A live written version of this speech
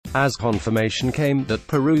as confirmation came that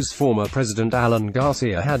Peru's former President Alan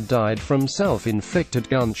Garcia had died from self-inflicted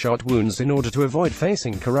gunshot wounds in order to avoid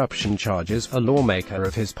facing corruption charges. A lawmaker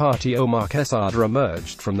of his party, Omar Quesada,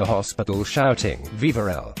 emerged from the hospital shouting, "Viva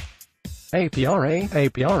el APRA,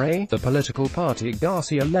 APRA." The political party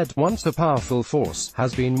Garcia led, once a powerful force,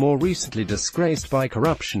 has been more recently disgraced by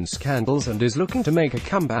corruption scandals and is looking to make a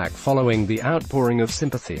comeback following the outpouring of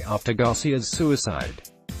sympathy after Garcia's suicide.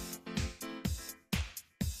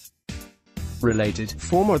 Related,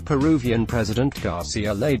 former Peruvian President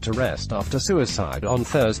Garcia laid to rest after suicide on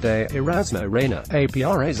Thursday. Erasmo Reina,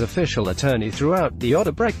 APRA's official attorney throughout the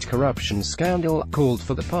Odebrecht corruption scandal, called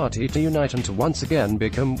for the party to unite and to once again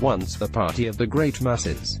become once the party of the great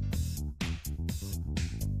masses.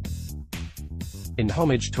 In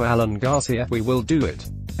homage to Alan Garcia, we will do it.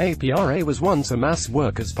 APRA was once a mass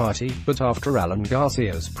workers' party, but after Alan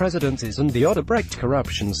Garcia's presidency and the Odebrecht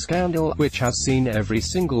corruption scandal, which has seen every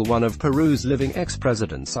single one of Peru's living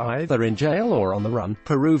ex-presidents either in jail or on the run,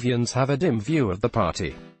 Peruvians have a dim view of the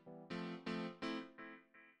party.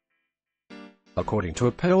 According to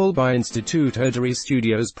a poll by Instituto de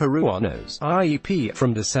Estudios Peruanos (IEP)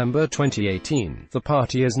 from December 2018, the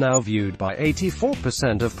party is now viewed by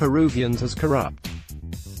 84% of Peruvians as corrupt.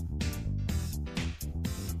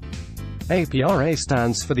 APRA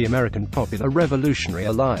stands for the American Popular Revolutionary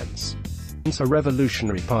Alliance. A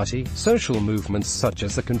revolutionary party. Social movements such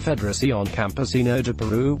as the Confederación Campesina de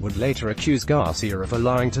Peru would later accuse Garcia of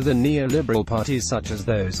allying to the neoliberal parties such as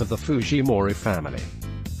those of the Fujimori family.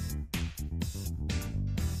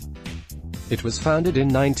 It was founded in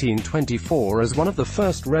 1924 as one of the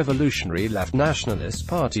first revolutionary left nationalist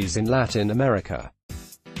parties in Latin America.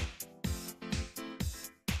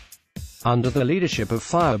 Under the leadership of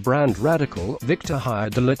firebrand radical Victor Hugo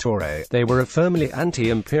de la Torre, they were a firmly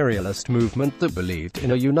anti-imperialist movement that believed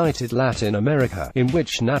in a united Latin America, in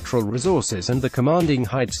which natural resources and the commanding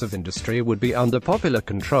heights of industry would be under popular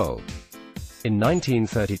control. In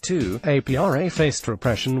 1932, APRA faced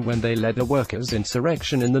repression when they led a workers'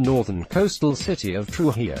 insurrection in the northern coastal city of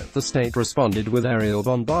Trujillo. The state responded with aerial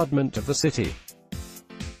bombardment of the city.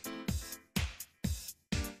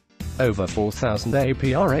 Over 4,000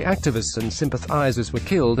 APRA activists and sympathizers were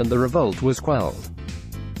killed and the revolt was quelled.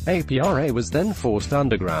 APRA was then forced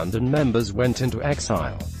underground and members went into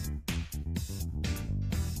exile.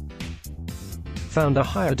 Founder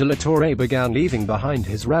Hugo de la Torre began leaving behind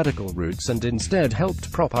his radical roots and instead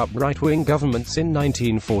helped prop up right-wing governments in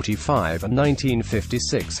 1945 and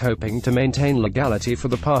 1956, hoping to maintain legality for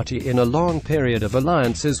the party in a long period of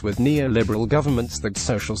alliances with neoliberal governments that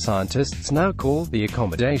social scientists now call the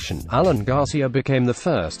accommodation. Alan Garcia became the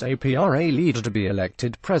first APRA leader to be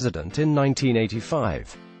elected president in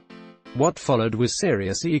 1985. What followed was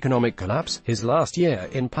serious economic collapse. His last year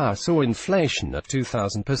in power saw inflation at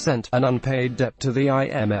 2,000%, an unpaid debt to the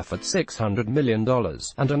IMF at $600 million,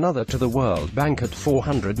 and another to the World Bank at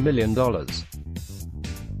 $400 million.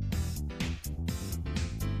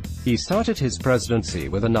 He started his presidency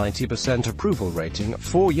with a 90% approval rating.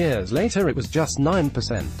 4 years later it was just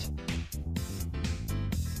 9%.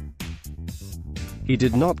 He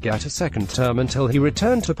did not get a second term until he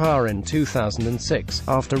returned to power in 2006,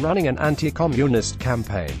 after running an anti-communist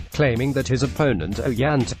campaign, claiming that his opponent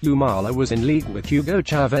Ollanta Humala was in league with Hugo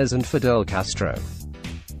Chavez and Fidel Castro.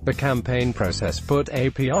 The campaign process put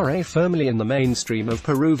APRA firmly in the mainstream of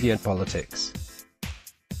Peruvian politics.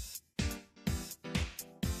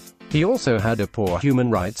 He also had a poor human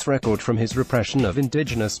rights record from his repression of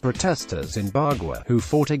indigenous protesters in Bagua, who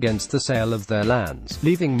fought against the sale of their lands,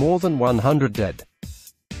 leaving more than 100 dead.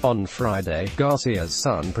 On Friday, Garcia's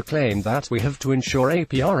son proclaimed that we have to ensure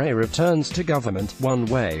APRA returns to government, one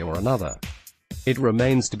way or another. It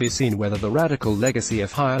remains to be seen whether the radical legacy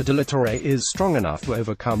of Hugo de la Torre is strong enough to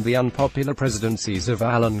overcome the unpopular presidencies of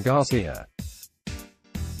Alan Garcia.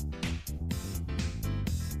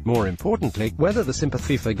 More importantly, whether the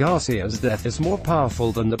sympathy for Garcia's death is more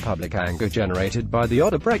powerful than the public anger generated by the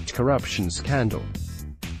Odebrecht corruption scandal.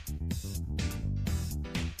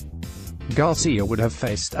 Garcia would have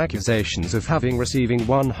faced accusations of having receiving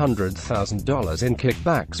 $100,000 in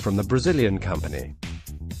kickbacks from the Brazilian company.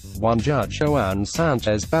 One judge, Joan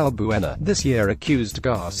Sanchez Balbuena, this year accused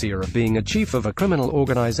Garcia of being a chief of a criminal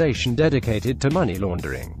organization dedicated to money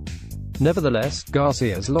laundering. Nevertheless,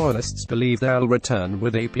 Garcia's loyalists believe they'll return,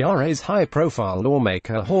 with APRA's high-profile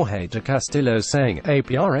lawmaker Jorge de Castillo saying,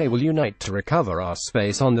 "APRA will unite to recover our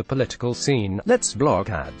space on the political scene." Let's block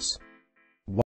ads.